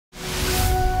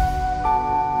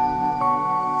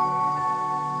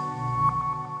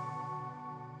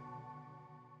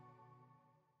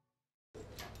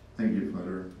Thank you,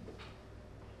 Father.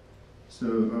 So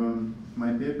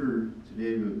my paper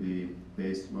today will be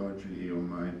based largely on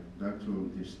my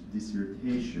doctoral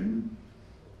dissertation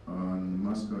on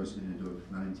Moscow Synod of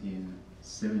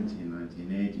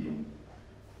 1970-1980.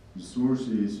 The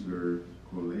sources were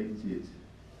collected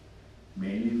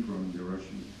mainly from the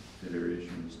Russian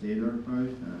Federation State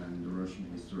Archive and the Russian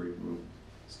Historical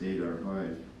State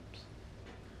Archive.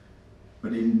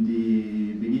 But in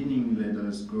the beginning, let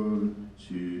us go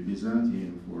to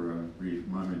Byzantium for a brief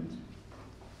moment.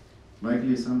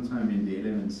 Likely sometime in the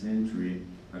 11th century,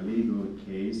 a legal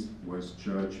case was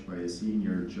judged by a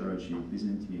senior judge in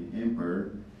Byzantine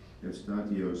Empire,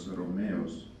 Eustathios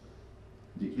Romeos.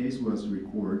 The case was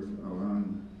recorded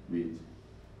along with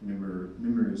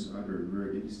numerous other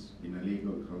verdicts in a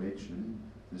legal collection,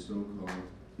 the so-called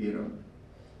Pira.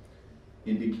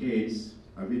 In the case,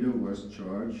 a widow was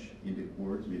charged in the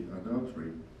court with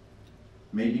adultery.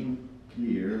 Making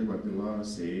clear what the law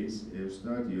says,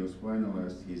 Eustathios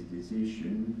finalized his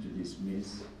decision to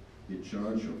dismiss the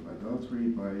charge of adultery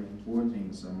by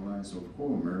quoting some lines of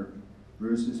Homer,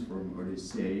 verses from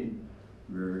Odyssey,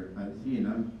 where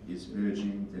Athena is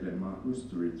urging Telemachus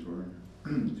to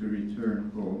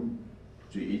return home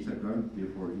to Ithaca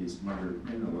before his mother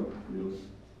Penelope will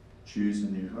choose a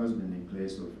new husband in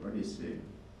place of Odyssey.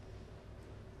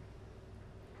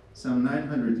 Some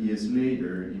 900 years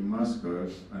later, in Moscow,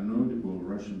 a notable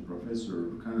Russian professor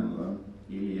of Canonical,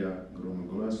 Ilya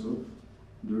Gromoglasov,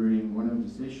 during one of the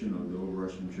sessions of the All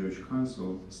Russian Church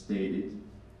Council, stated,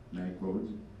 and I quote,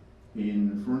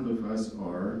 "In front of us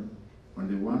are, on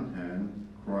the one hand,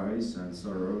 cries and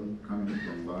sorrow coming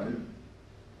from life,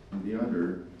 on the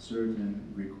other,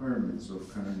 certain requirements of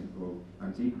canonical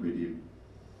antiquity."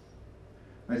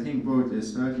 I think both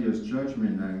Eustathios'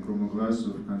 judgment and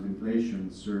Gromoglasov's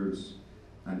contemplation serves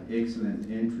an excellent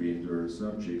entry into our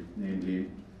subject,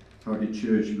 namely how the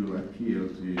Church will appeal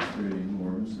to its early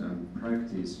norms and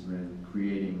practice when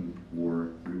creating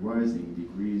or revising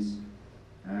decrees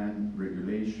and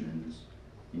regulations,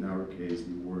 in our case,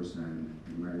 divorce and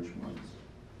remarriage ones.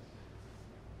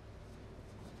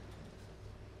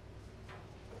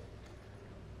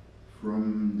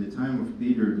 From the time of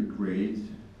Peter the Great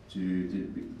to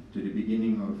the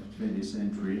beginning of the 20th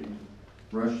century,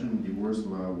 Russian divorce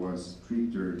law was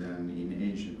stricter than in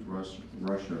ancient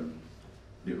Russia.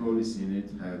 The Holy Synod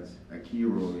had a key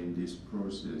role in this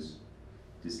process.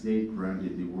 The state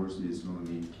granted divorces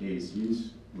only in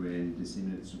cases when the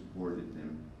Synod supported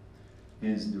them.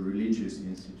 Hence, the religious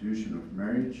institution of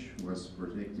marriage was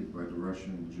protected by the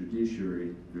Russian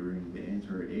judiciary during the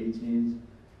entire 18th,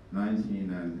 19th,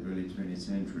 and early 20th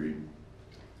century.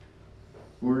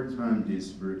 Over time,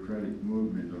 this bureaucratic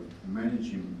movement of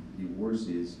managing divorce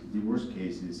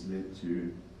cases led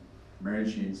to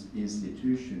marriage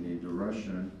institution in the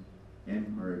Russian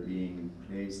Empire being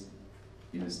placed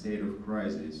in a state of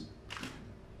crisis.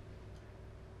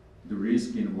 The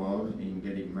risk involved in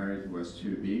getting married was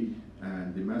too big,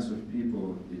 and the mass of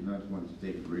people did not want to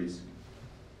take the risk.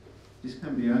 This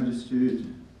can be understood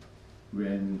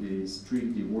when the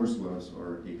strict divorce laws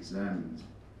are examined.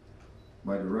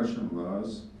 By the Russian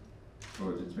laws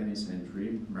of the 20th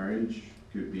century, marriage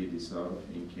could be dissolved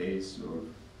in case of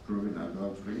proven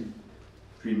adultery,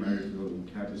 premarital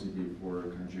incapacity for a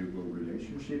conjugal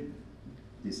relationship,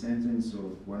 the sentence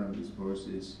of one of the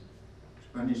spouses to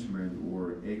punishment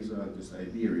or exile to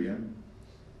Siberia,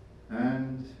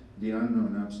 and the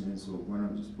unknown absence of one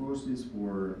of the spouses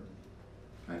for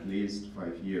at least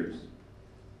 5 years.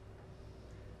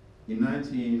 In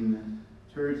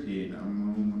 1913,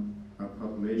 among a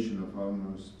population of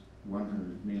almost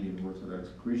 100 million Orthodox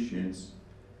Christians,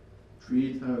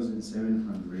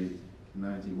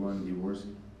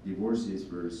 3,791 divorces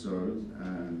were sought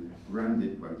and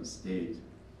granted by the state.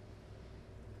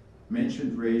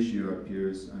 Mentioned ratio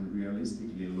appears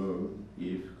unrealistically low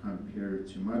if compared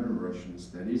to modern Russian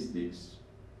statistics,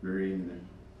 where in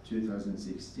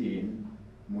 2016,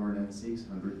 more than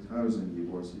 600,000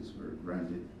 divorces were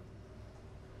granted.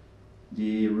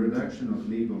 The reduction of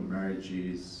legal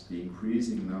marriages, the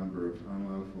increasing number of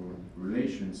unlawful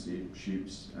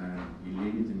relationships, and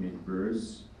illegitimate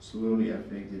births slowly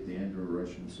affected the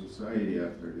Indo-Russian society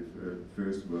after the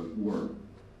First World War.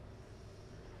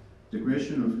 The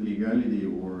question of legality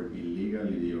or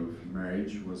illegality of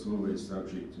marriage was always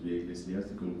subject to the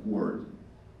Ecclesiastical court.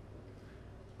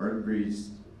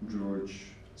 Archpriest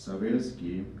George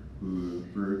Savelsky, who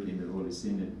worked in the Holy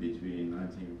Synod between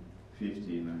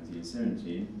 1950 and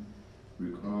 1970,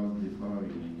 recalled the following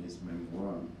in his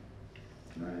memoir,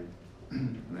 and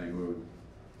I quote,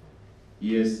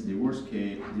 "Yes, divorce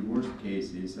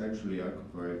cases actually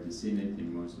occupied the Synod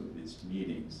in most of its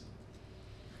meetings.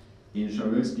 In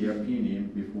Jelisei's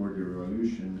opinion, before the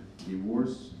revolution,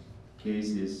 divorce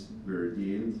cases were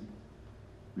dealt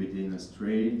within a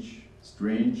strange,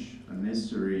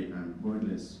 unnecessary, and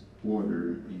pointless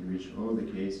order in which all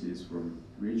the cases from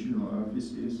regional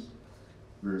offices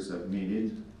were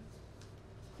submitted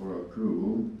for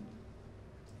approval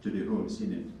to the whole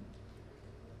synod.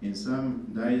 In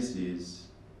some dioceses,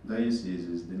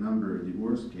 the number of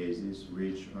divorce cases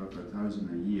reached up 1,000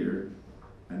 a year,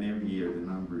 and every year the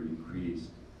number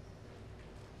increased.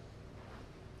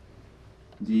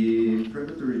 The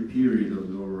preparatory period of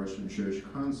the Russian Church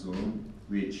Council,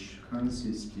 which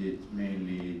consisted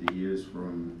mainly the years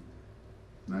from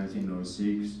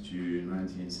 1906 to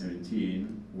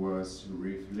 1917, was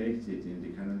reflected in the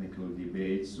canonical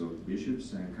debates of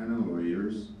bishops and canon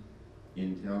lawyers,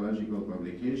 in theological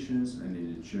publications, and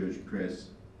in the church press.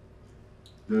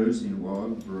 Those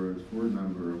involved brought forth a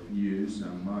number of views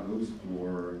and models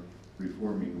for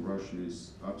reforming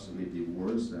Russia's obsolete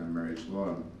divorce and marriage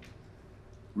law.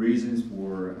 Reasons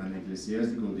for an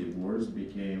ecclesiastical divorce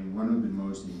became one of the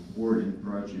most important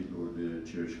projects of the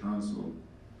Church Council.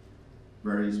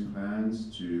 Various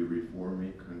plans to reform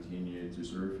it continued to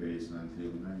surface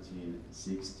until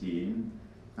 1916,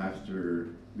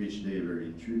 after which they were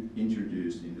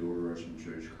introduced in the Russian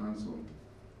Church Council.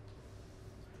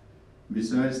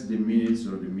 Besides the minutes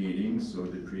of the meetings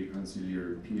of the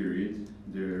pre-conciliar period,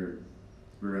 there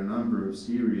were a number of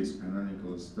serious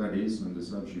canonical studies on the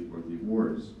subject of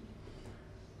divorce.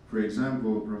 For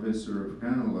example, Professor of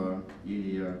Canon Law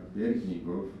Ilya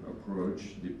Berknikov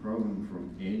approached the problem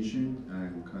from ancient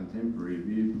and contemporary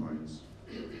viewpoints.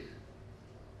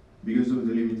 Because of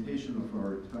the limitation of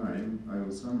our time, I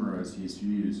will summarize his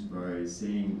views by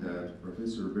saying that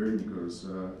Professor Berknikov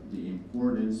saw the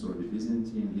importance of the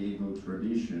Byzantine legal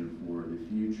tradition for the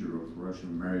future of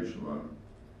Russian marriage law.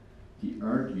 He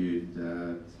argued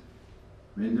that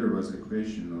when there was a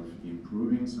question of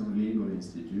improving some legal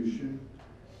institution,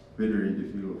 whether in the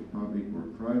field of public or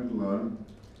private law,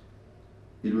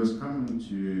 it was common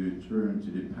to turn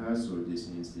to the past of this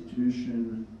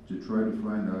institution to try to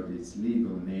find out its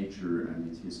legal nature and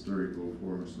its historical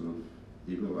forms of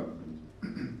development.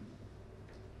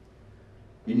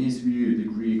 In his view, the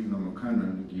Greek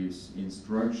nomocanon gives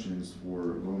instructions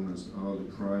for almost all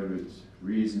the private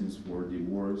reasons for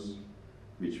divorce,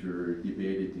 which were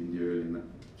debated in the early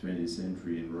 20th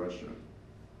century in Russia.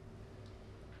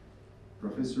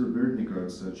 Professor Berknikov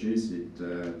suggested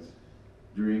that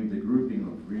during the grouping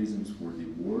of reasons for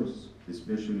divorce,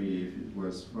 especially if it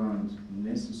was found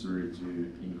necessary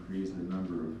to increase the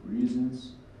number of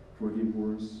reasons for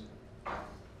divorce,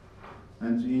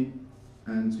 and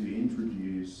to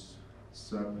introduce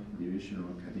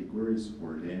subdivisional categories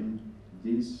for them,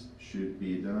 this should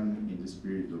be done in the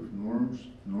spirit of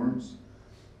norms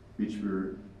which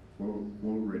were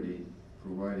already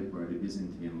provided by the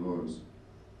Byzantine laws.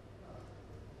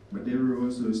 But there were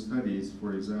also studies,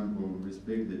 for example,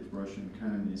 respected Russian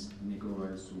canonist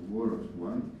Nikolai Suvorov's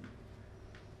one,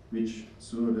 which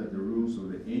saw that the rules of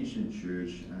the ancient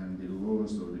church and the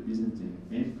laws of the Byzantine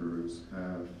emperors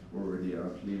have already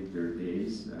outlived their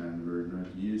days and were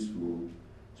not useful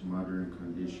to modern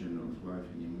condition of life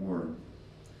anymore.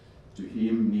 To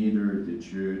him, neither the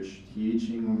church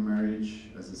teaching on marriage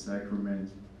as a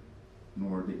sacrament,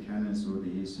 nor the canons of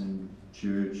the Eastern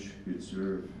Church could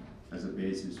serve as a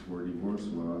basis for divorce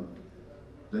law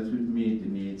that would meet the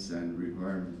needs and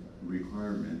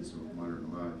requirements of modern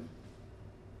life.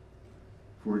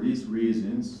 For these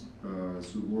reasons,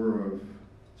 Suvorov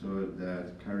thought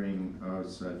that carrying out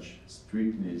such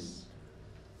strictness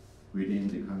within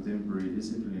the contemporary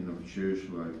discipline of church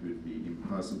life would be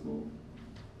impossible.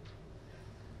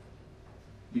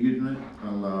 He could not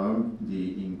allow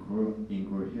the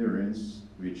incoherence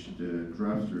which the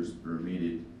drafters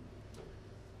permitted.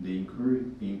 The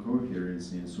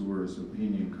incoherence in Suvorov's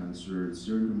opinion concerned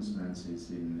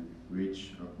circumstances in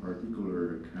which a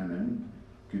particular canon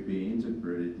could be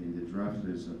interpreted in the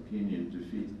drafter's opinion to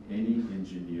fit any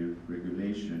engineered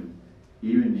regulation,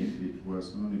 even if it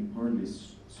was only partly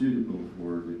suitable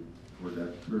for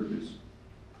that purpose.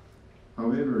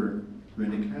 However,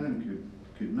 when the canon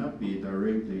could not be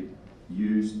directly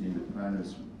used in the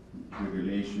planner's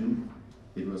regulation,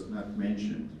 it was not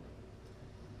mentioned.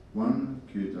 One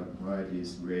could apply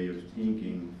this way of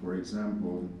thinking, for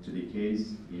example, to the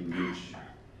case in which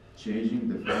changing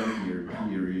the 5-year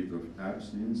period of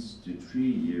absence to 3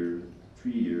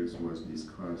 years was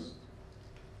discussed.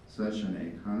 Such an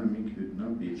economy could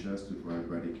not be justified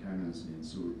by the canons in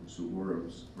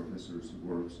Professor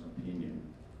Suvorov's opinion.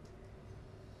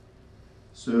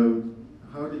 So,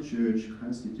 how the Church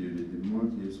constituted the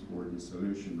motives for the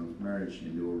dissolution of marriage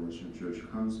in the Old Russian Church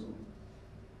Council.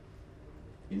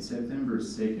 In September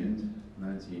 2nd,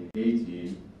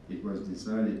 1918, it was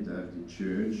decided that the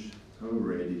Church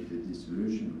tolerated the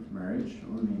dissolution of marriage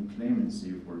only in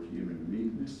clemency for human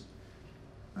weakness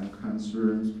and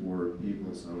concerns for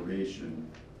people's salvation.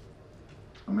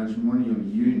 A matrimonial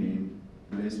union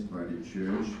blessed by the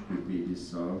Church could be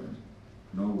dissolved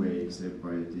no way except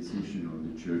by a decision of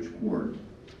the Church court.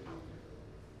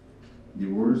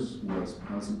 Divorce was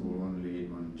possible only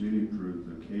on duly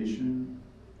proved occasion,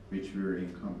 which were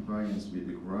in compliance with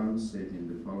the grounds set in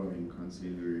the following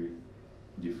conciliary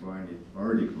defined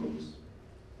articles.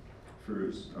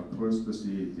 First,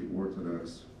 apostasy, the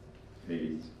Orthodox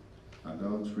faith,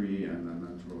 adultery and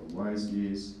unnatural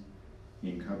vices,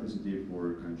 incapacity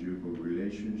for conjugal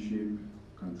relationship,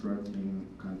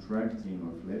 contracting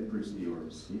of leprosy or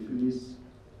syphilis,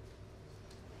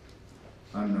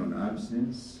 unknown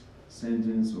absence,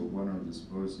 sentence of one of the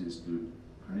spouses to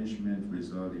punishment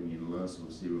resulting in loss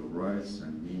of civil rights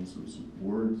and means of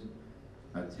support,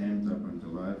 attempt upon the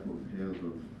life or health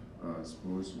of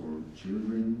spouse or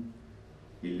children,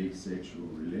 illicit sexual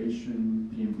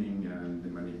relation, pimping and the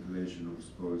manipulation of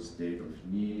spouse state of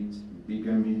need,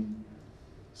 bigamy.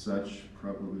 Such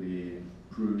probably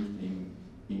proved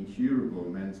incurable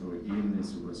mental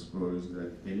illness of a spouse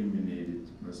that eliminated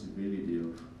the possibility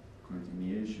of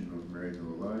continuation of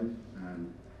marital life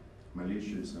and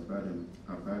malicious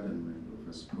abandonment of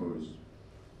a spouse.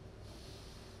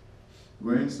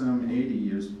 Going some 80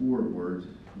 years forward,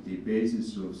 the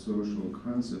basis of social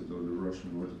concept of the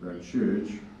Russian Orthodox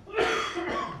Church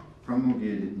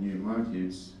promulgated new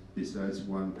motives besides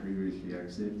one previously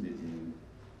accepted in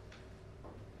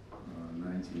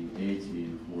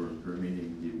 1918 for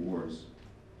permitting divorce.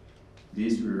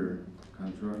 These were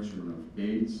contraction of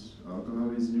AIDS,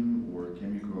 alcoholism, or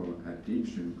chemical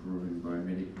addiction proven by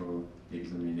medical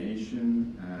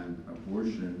examination, and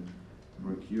abortion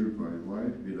procured by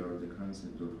wife without the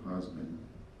consent of husband.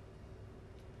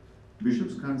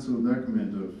 Bishop's Council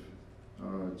document of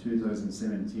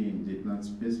 2017 did not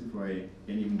specify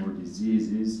any more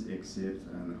diseases except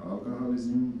an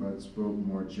alcoholism, but spoke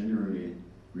more generally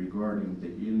regarding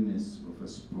the illness of a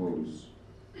spouse.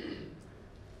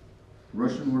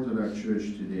 Russian Orthodox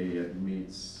Church today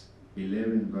admits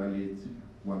 11 valid,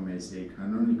 one may say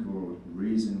canonical,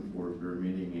 reasons for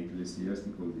permitting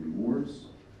ecclesiastical divorce.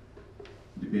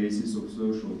 The basis of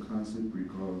social concept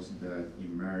recalls that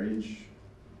in marriage,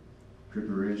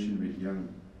 preparation with young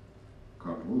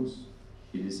couples,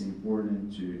 it is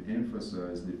important to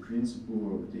emphasize the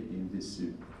principle of the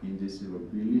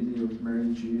indissolubility of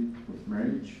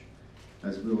marriage,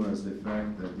 as well as the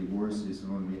fact that divorce is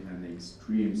only an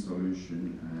extreme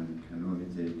solution and can only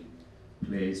take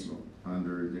place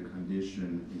under the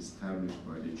condition established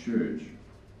by the Church.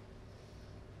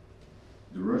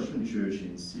 The Russian Church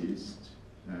insists,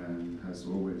 and has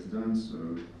always done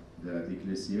so, that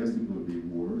ecclesiastical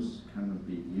divorce cannot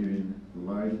be given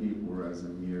lightly or as a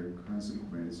mere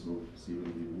consequence of civil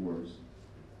divorce.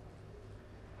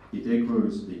 It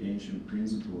echoes the ancient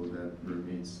principle that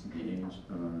permits the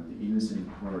innocent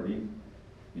party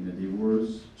in a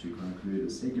divorce to conclude a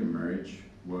second marriage,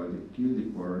 while the guilty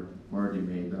party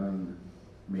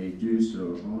may do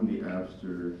so only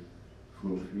after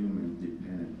fulfillment of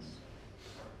penance.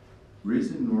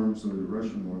 Recent norms of the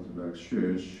Russian Orthodox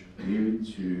Church leave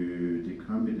it to the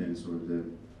competence of the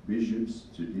bishops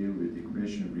to deal with the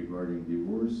question regarding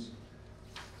divorce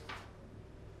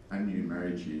and new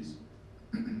marriages.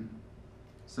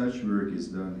 Such work is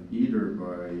done either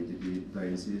by the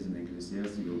Diocesan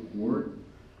Ecclesiastical Court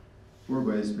or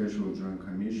by a special joint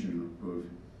commission of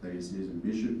diocesan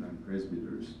bishops and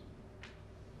presbyters.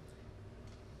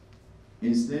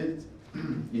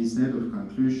 Instead of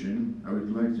conclusion, I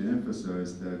would like to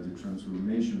emphasize that the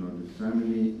transformation of the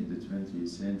family in the 20th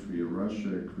century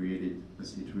Russia created a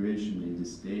situation in the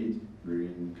state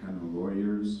wherein canon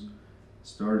lawyers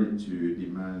started to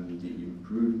demand the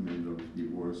improvement of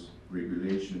divorce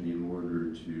regulation in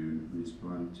order to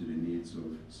respond to the needs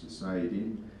of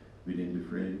society within the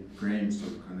frames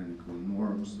of canonical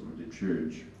norms of the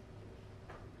Church.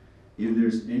 If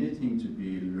there's anything to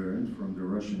be learned from the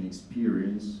Russian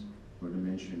experience for the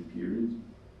mentioned period,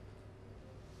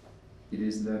 it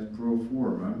is that pro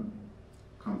forma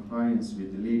compliance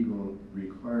with the legal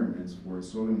requirements for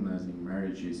solemnizing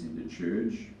marriages in the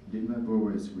Church did not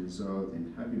always result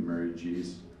in happy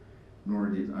marriages, nor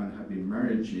did unhappy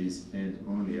marriages end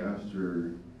only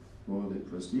after all the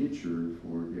procedure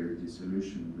for their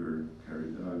dissolution were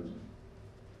carried out.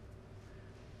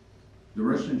 The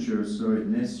Russian Church saw it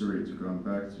necessary to come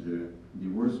back to the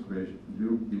divorce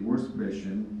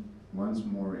question once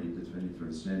more in the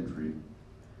 21st century.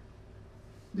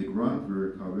 The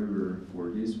groundwork, however, for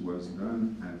this was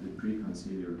done at the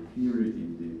pre-conciliar period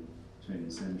in the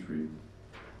 20th century.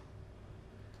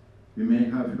 We may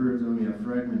have heard only a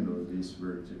fragment of this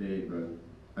work today, but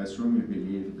I strongly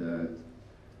believe that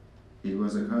it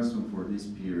was a custom for this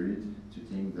period to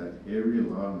think that every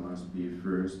law must be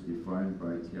first defined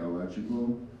by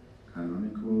theological,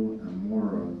 canonical, and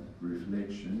moral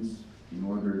reflections in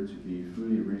order to be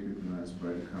fully recognized by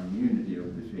the community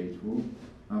of the faithful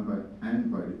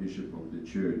and by the bishop of the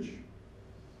church.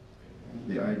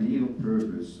 The ideal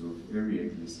purpose of every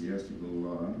ecclesiastical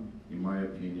law, in my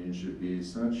opinion, should be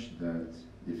such that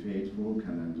the faithful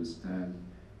can understand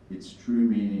its true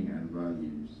meaning and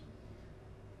values.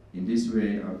 In this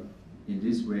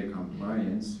way,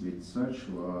 compliance with such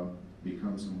law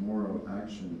becomes a moral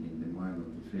action in the mind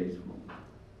of the faithful.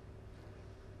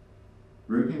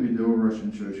 Working with the Old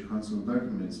Russian Church Council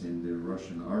documents in the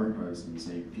Russian archives in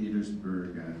St.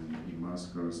 Petersburg and in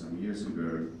Moscow some years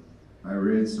ago, I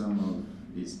read some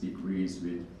of its decrees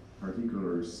with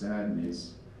particular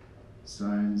sadness,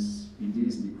 since in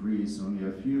these decrees only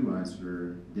a few lines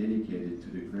were dedicated to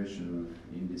the question of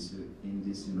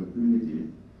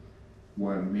indissolubility,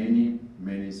 while many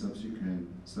subsequent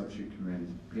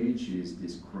pages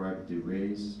described the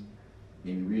ways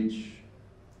in which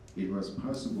it was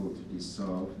possible to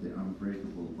dissolve the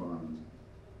unbreakable bond.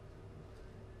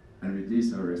 And with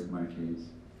this, I rest my case.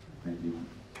 Thank you.